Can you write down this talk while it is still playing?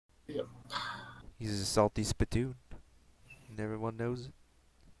Yep. He's a salty spittoon, and everyone knows it.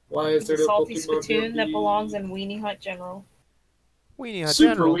 Why is It's there a no salty Pokemon spittoon that near belongs me? in Weenie Hut General. Weenie Hut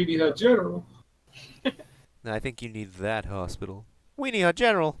Super General. Weenie Hut General. I think you need that hospital. Weenie Hut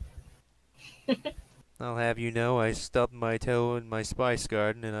General. I'll have you know I stubbed my toe in my spice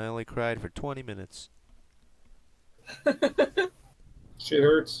garden and I only cried for 20 minutes. Shit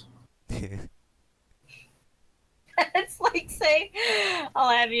hurts. It's like saying, I'll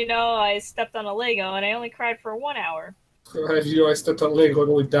have you know I stepped on a Lego and I only cried for 1 hour. As you know, I stepped on Lego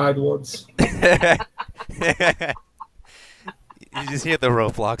and only died once. You just hear the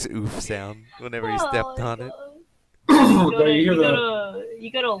Roblox oof sound whenever you stepped on it. You Now you hear that.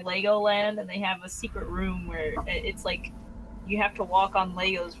 you go to Legoland and they have a secret room where it's like you have to walk on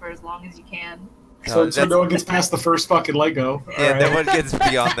Legos for as long as you can. So no one gets past the first fucking Lego. Yeah, Right. no one gets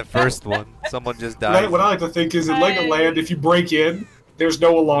beyond the first one. Someone just dies. What I like to think is in Legoland, if you break in, there's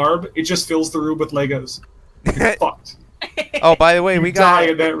no alarm. It just fills the room with Legos. You're fucked. Oh, by the way, you die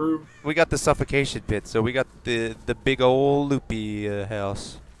in that room. We got the suffocation pit, so we got the big old loopy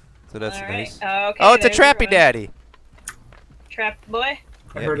house. So that's nice. Okay, oh, it's a trappy daddy. Trap boy.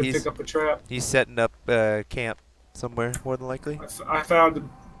 I heard him pick up a trap. He's setting up camp somewhere, more than likely. I found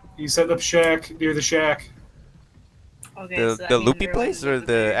him. He's setting up shack near the shack. Okay, the loopy place or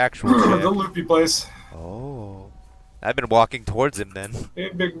the actual shack? The loopy place. Oh. I've been walking towards him then. Hey,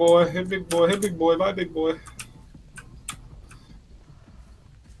 big boy. Hey, big boy. Hey, big boy. My big boy.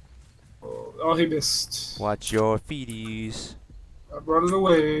 Oh, he missed. Watch your feeties. I'm running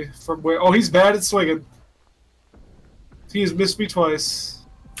away from where... Oh, he's bad at swinging. He has missed me twice.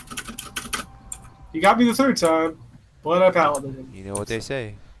 He got me the third time, but I paladed him. You know what they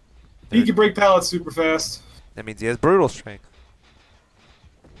say. He can break pallets super fast. That means he has brutal strength.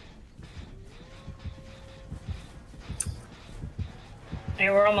 Hey,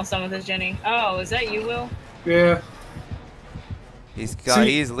 we're almost done with this, Jenny. Oh, is that you, Will? Yeah. He's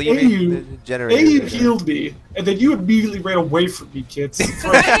leaving the generator. You healed me, and then you immediately ran away from me, kids.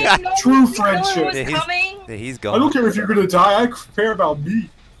 True friendship. He's gone. I don't care if you're gonna die. I care about me.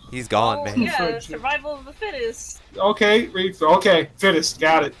 He's gone, man. Yeah, survival of the fittest. Okay, okay, fittest.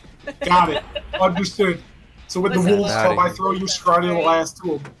 Got it. Got it. Understood. So when the wolves come, I throw you scrawny little ass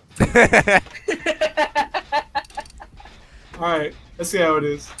to them. Alright, let's see how it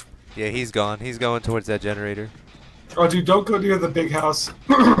is. Yeah, he's gone. He's going towards that generator. Oh, dude, don't go near the big house.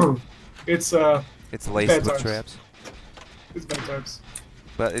 It's laced with traps. It's bad times.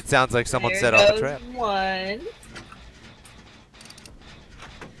 But it sounds like someone set off a trap. One.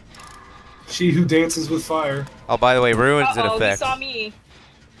 She who dances with fire. Oh, by the way, Ruin's in effect. He saw me.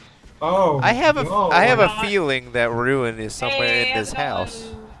 Oh. I have a feeling that Ruin is somewhere in this house.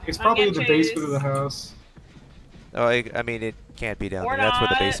 It's probably in the basement of the house. Oh, I mean, it can't be down there. That's where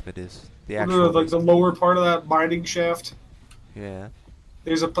the basement is. The actual like the lower part of that mining shaft. Yeah.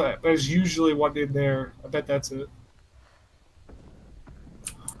 There's usually one in there. I bet that's it.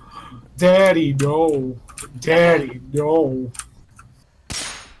 Daddy, no. Daddy, no.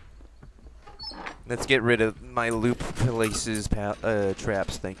 Let's get rid of my loop places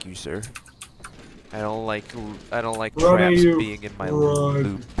traps, thank you, sir. I don't like traps being in my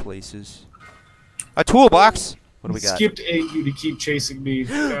loop places. A toolbox. What do we got? Skipped you to keep chasing me.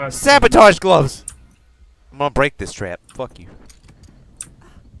 Sabotage gloves. I'm gonna break this trap. Fuck you.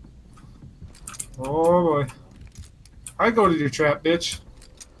 Oh boy. I go to your trap, bitch.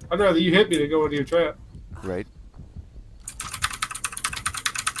 I'd rather you hit me than go into your trap. Right.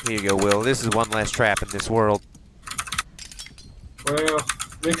 Here you go, Will. This is one last trap in this world. Well,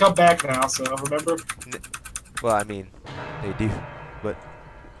 they come back now, so remember? Well, I mean, they do. But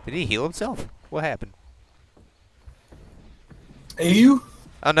did he heal himself? What happened? AU?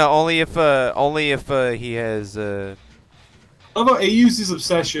 Oh no, only if he has How about AU's his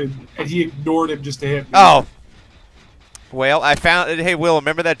obsession and he ignored him just to hit me? Oh. Well, I found. Hey, Will,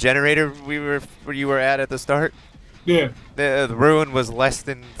 remember that generator you were at the start? Yeah. The ruin was less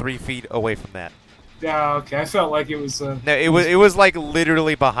than 3 feet away from that. Yeah. Okay. I felt like it was. No, it was like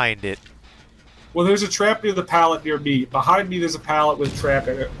literally behind it. Well, there's a trap near the pallet near me. Behind me, there's a pallet with a trap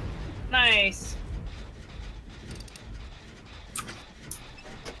in it. Nice.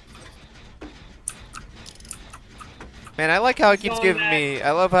 Man, I like how it keeps giving me.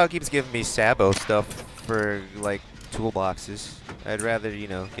 I love how it keeps giving me Sabo stuff for like toolboxes. I'd rather, you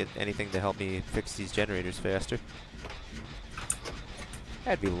know, get anything to help me fix these generators faster.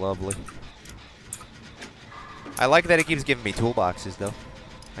 That'd be lovely. I like that it keeps giving me toolboxes, though.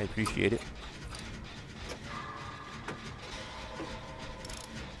 I appreciate it.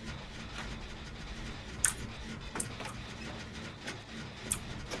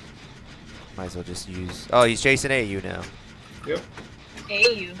 Might as well just use. Oh, he's chasing AU now. Yep.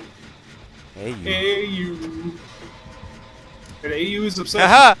 AU. AU. And AU is obsessed.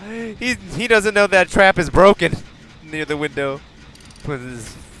 Haha! He doesn't know that trap is broken near the window. With his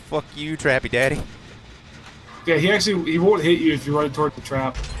fuck you, Trappy Daddy. Yeah, he won't hit you if you're running toward the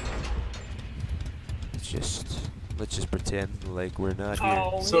trap. Let's just pretend like we're not here.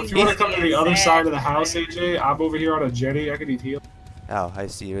 Oh, So if you want to come to the other side of the house, AJ, I'm over here on a jetty. I can need heal. Oh, I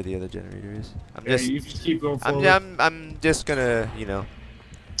see where the other generator is. You just keep going forward. I'm just gonna, you know.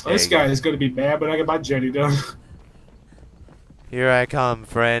 This guy is gonna be bad, but I got my jetty done. Here I come,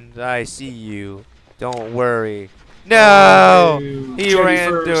 friend. I see you. Don't worry. No! He ran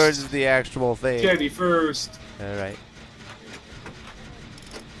towards the actual thing. Jetty first. Alright.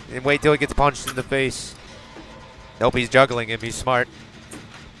 And wait till he gets punched in the face. Nope, he's juggling him. He's smart.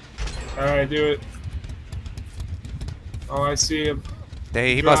 Alright, do it. Oh, I see him.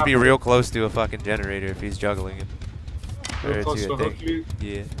 Hey, he must be real close to a fucking generator if he's juggling him. Real close to a hook, you mean?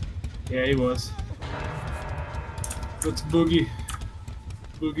 Yeah. Yeah, he was. Let's boogie.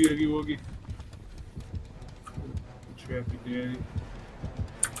 Boogie, oogie, woogie. Trappy Daddy.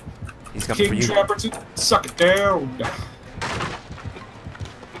 He's coming for you. King Trapper, suck it down.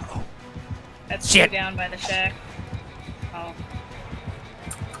 That's shit down by the shack. Oh.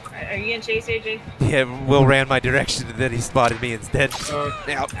 Are you gonna chase AJ? Yeah, Will ran my direction and then he spotted me instead.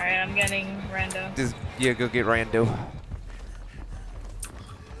 Alright, I'm getting Rando. Just, yeah, go get Rando.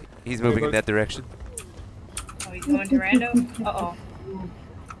 He's moving in that direction. Oh, he's going to Rando? Uh-oh.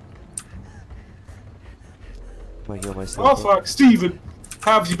 I heal myself. Oh fuck, Steven!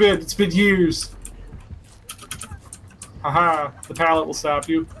 How have you been? It's been years. Haha, the pallet will stop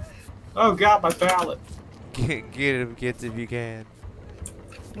you. Oh god, my pallet. Get him, kids, if you can.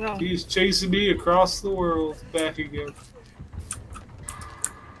 No. He's chasing me across the world. Back again.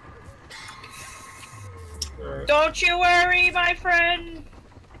 Right. Don't you worry, my friend!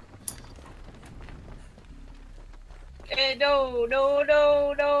 No, no,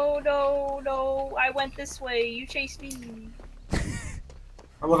 no, no, no, no. I went this way. You chased me.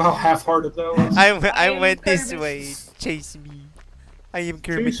 I love how half-hearted that was. I went this way. Chase me. I am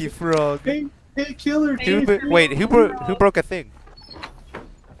Kermit the Frog. Hey, killer! Wait, who broke a thing?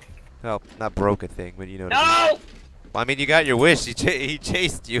 Well, not broke a thing, but you know what I mean. No! Well, I mean, you got your wish. He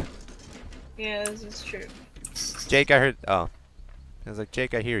chased you. Yeah, this is true. Jake, I heard. Oh. I was like,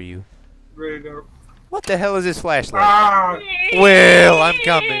 Jake, I hear you. Ready to... What the hell is this flashlight? Ah! Will, I'm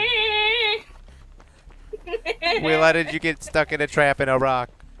coming. Will, how did you get stuck in a trap in a rock?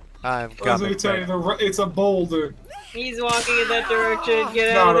 I'm coming. Let me tell you, it's a boulder. He's walking in that direction.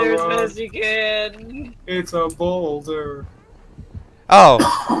 Get out of there as fast as you can. It's a boulder.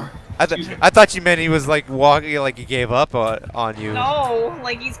 Oh. I thought you meant he was like walking, like he gave up on you. No,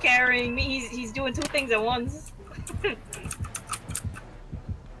 like he's carrying me. He's doing two things at once.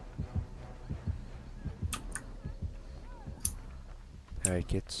 Alright,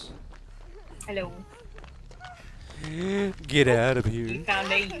 kids. Hello. Get out of here. You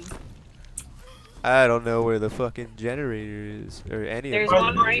found AU. I don't know where the fucking generator is, or any There's of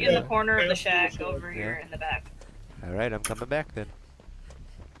them. one right in the corner of the shack over here in the back. Alright, I'm coming back then.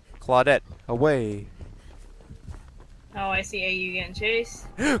 Claudette, away. Oh, I see AU getting chased.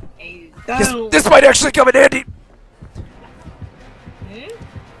 AU. This might actually come in handy! Hmm?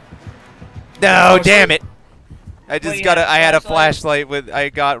 No, damn it! I just got I had a flashlight with,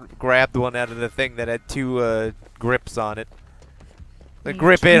 grabbed one out of the thing that had two, grips on it. Like,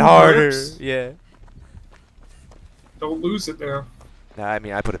 grip it harder! Grips? Yeah. Don't lose it now. Nah, I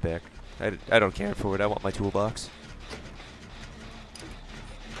mean, I put it back. I don't care for it, I want my toolbox.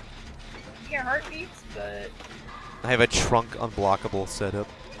 I hear heartbeats, but... I have a trunk unblockable setup.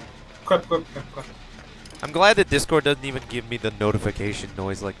 Crap. I'm glad that Discord doesn't even give me the notification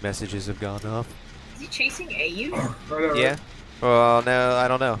noise like messages have gone off. Is he chasing AU? Right. Yeah? Well, no, I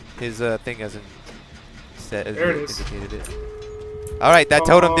don't know. His thing hasn't There it is. indicated it. Alright, that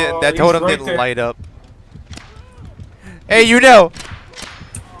totem didn't light up. Hey, you know!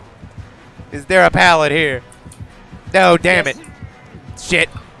 Is there a pallet here? No, damn it. Shit.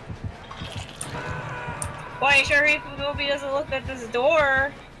 Why, sure if Ruby doesn't look at this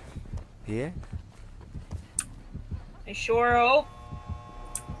door. Yeah? I sure hope.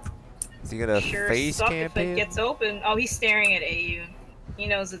 Is he gonna Sure face suck camp if it him? gets open. Oh, he's staring at AU. He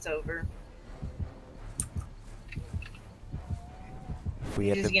knows it's over. If we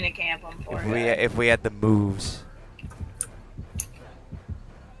He's had just the, gonna camp him for if we had the moves.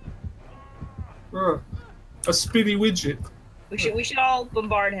 A spinny widget. We should all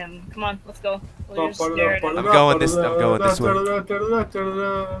bombard him. Come on, let's go. We'll just stare at him. I'm going this way.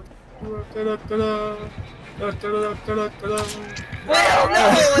 Well, no!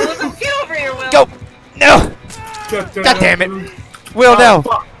 Get over here, Will! Go! No! God damn it! Will, no!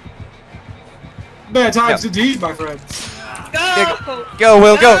 Fuck. Bad times indeed, my friends. Go! Go,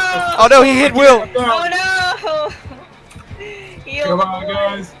 Will, go! No! Oh no, he hit Will! Oh no! Heal Come the on, boy.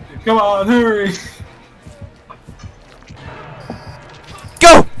 guys. Come on, hurry.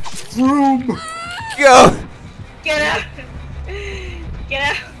 Go! Vroom. Go! Get out! Get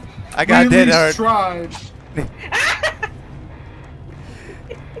out! I got dead hard. Tried.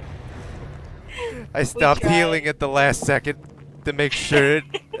 I stopped tried. healing at the last second to make sure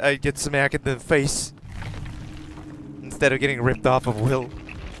I get smacked in the face instead of getting ripped off of Will.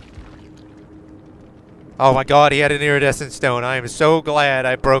 Oh my god, he had an iridescent stone. I am so glad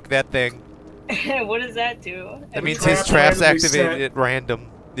I broke that thing. What does that do? That means trap his traps randomly activated set. at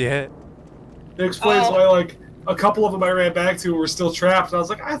random. Yeah. It explains why, like, a couple of them I ran back to were still trapped. I was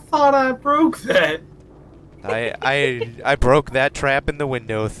like, I thought I broke that. I broke that trap in the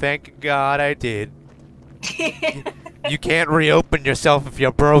window. Thank God I did. You can't reopen yourself if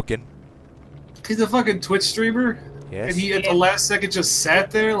you're broken. He's a fucking Twitch streamer. Yes. And he, at the last second, just sat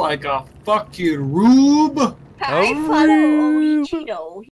there like a fucking rube. I follow Cheeto.